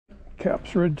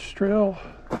Caps Ridge Trail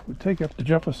would take you up to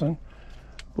Jefferson,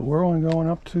 but we're only going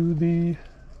up to the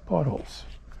Potholes.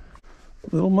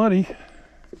 A little muddy.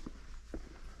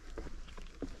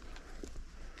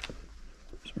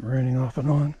 It's been raining off and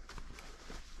on.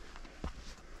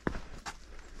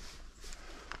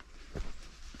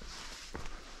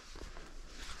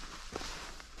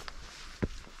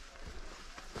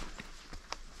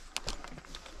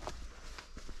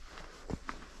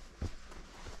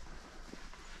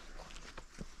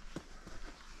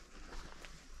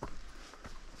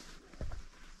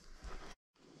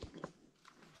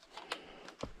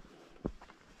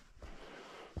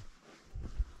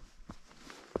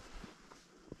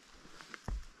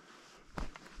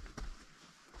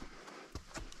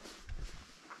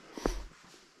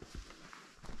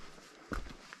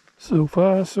 So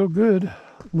far, so good. A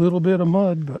little bit of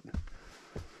mud, but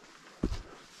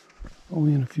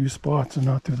only in a few spots and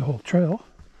not through the whole trail.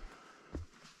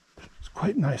 It's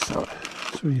quite nice out.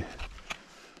 So we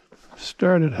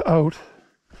started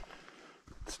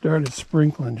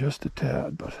sprinkling just a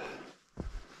tad, but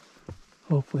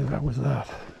hopefully that was that.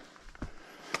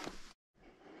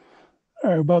 All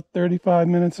right, about 35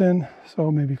 minutes in,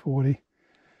 so maybe 40.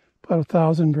 About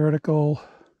 1,000 vertical.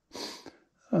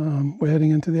 We're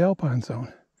heading into the alpine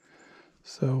zone.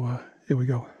 So here we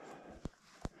go.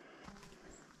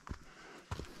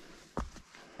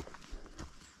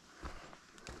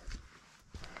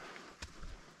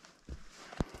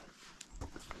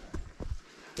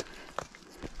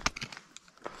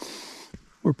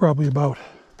 We're probably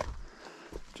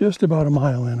just about a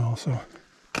mile in also.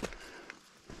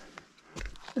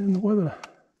 And the weather.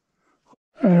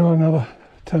 All right, about another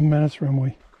 10 minutes from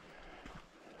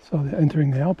so they're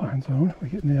entering the alpine zone. We're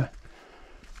getting near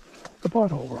the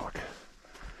Pothole rock.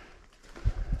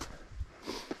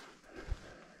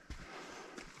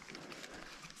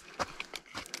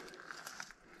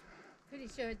 Pretty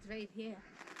sure it's right here.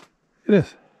 It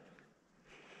is.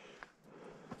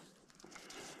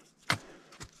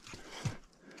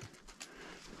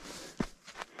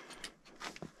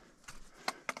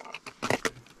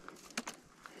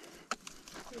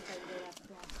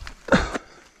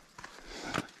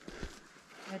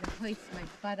 Place my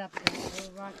butt up in the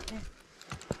little rock there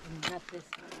and got this.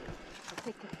 I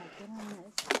think if I get on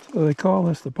this. So they call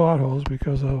this the Potholes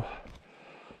because of,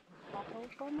 Pothole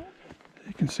formation?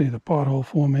 you can see the pothole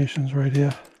formations right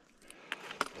here.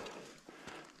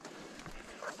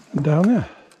 And down there.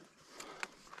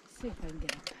 Let's see if I can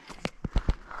get up.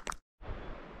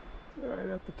 Right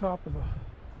at the top of the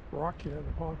rock here,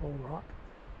 the Pothole rock.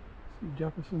 See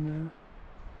Jefferson there.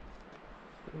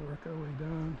 We'll work our way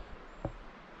down.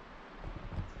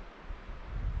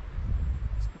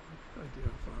 Idea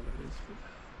how far that is,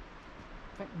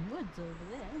 but woods over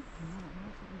there.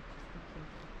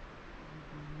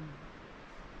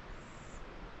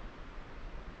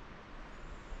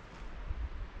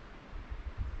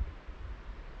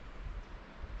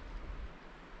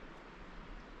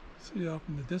 See off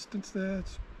in the distance there,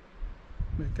 it's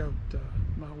make out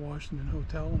Mount Washington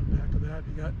Hotel, and in the back of that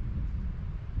you got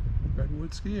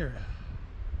Redwood Ski Area.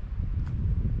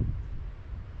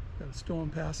 Got a storm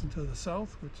passing to the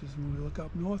south, which is when we look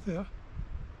up north here,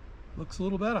 looks a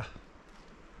little better.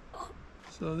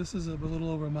 So this is a little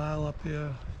over a mile up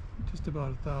here, just about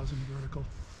 1,000 vertical.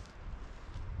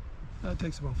 That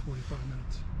takes about 45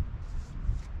 minutes.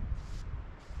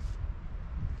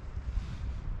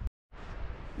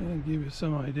 And give you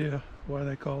some idea why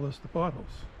they call this the Potholes.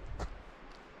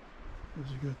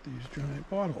 Because you got these giant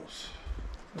potholes.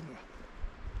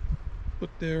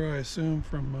 Put there, I assume,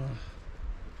 from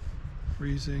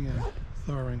freezing and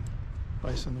thawing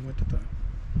ice in the wintertime.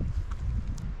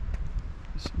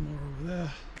 There's some more over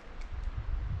there.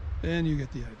 And you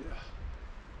get the idea.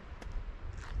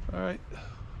 Alright,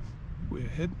 we're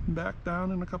heading back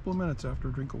down in a couple of minutes after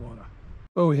a drink of water.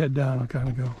 Oh, we head down, I'll kind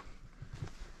of go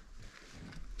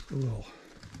a little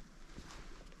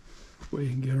way you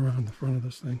can get around the front of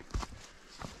this thing.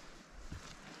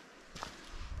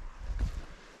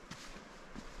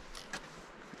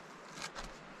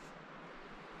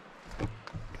 Get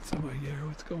some idea of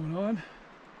what's going on.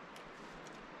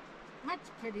 Much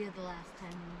prettier the last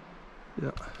time.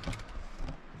 Yeah.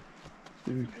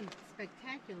 It'd be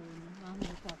spectacular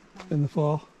In the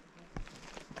fall.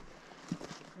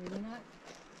 Maybe not.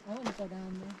 I want to go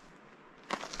down there.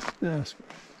 Yeah, that's good.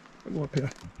 I'll go up here.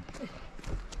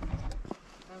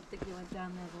 I don't think you went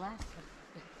down there the last time.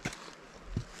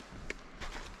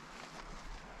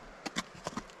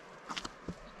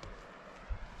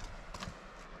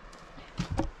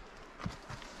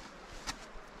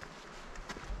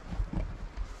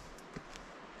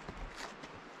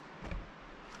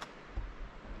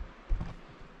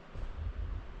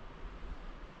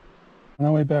 On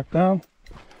our way back down,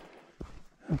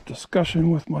 a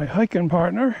discussion with my hiking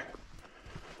partner.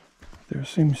 There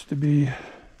seems to be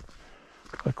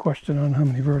a question on how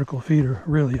many vertical feet are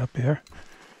really up here.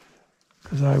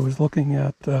 Because I was looking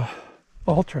at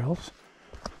All Trails.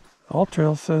 All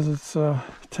Trails says it's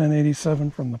 1087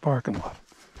 from the parking lot.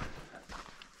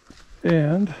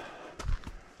 And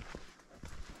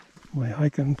my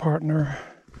hiking partner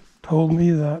told me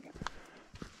that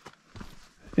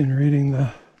in reading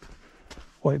the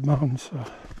White Mountains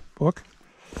book,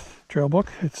 trail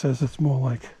book, it says it's more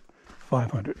like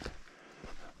 500.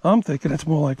 I'm thinking it's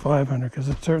more like 500 because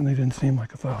it certainly didn't seem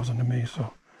like 1,000 to me.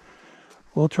 So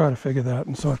we'll try to figure that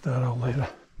and sort that out later.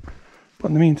 But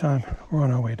in the meantime, we're on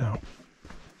our way down.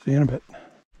 See you in a bit.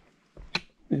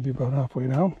 Maybe about halfway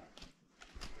down.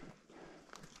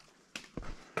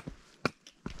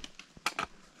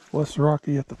 Less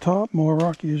rocky at the top, more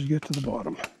rocky as you get to the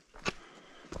bottom.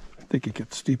 I think it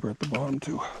gets steeper at the bottom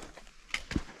too.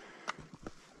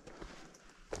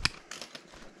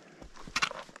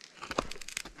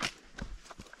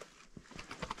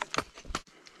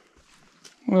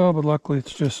 Well, but luckily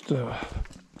it's just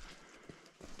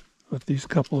with these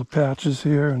couple of patches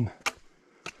here, and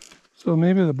so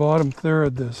maybe the bottom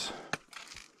third, there's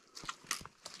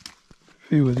a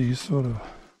few of these sort of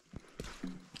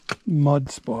mud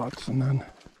spots, and then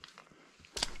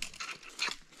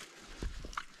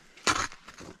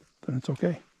it's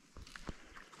okay.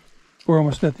 We're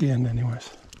almost at the end anyways.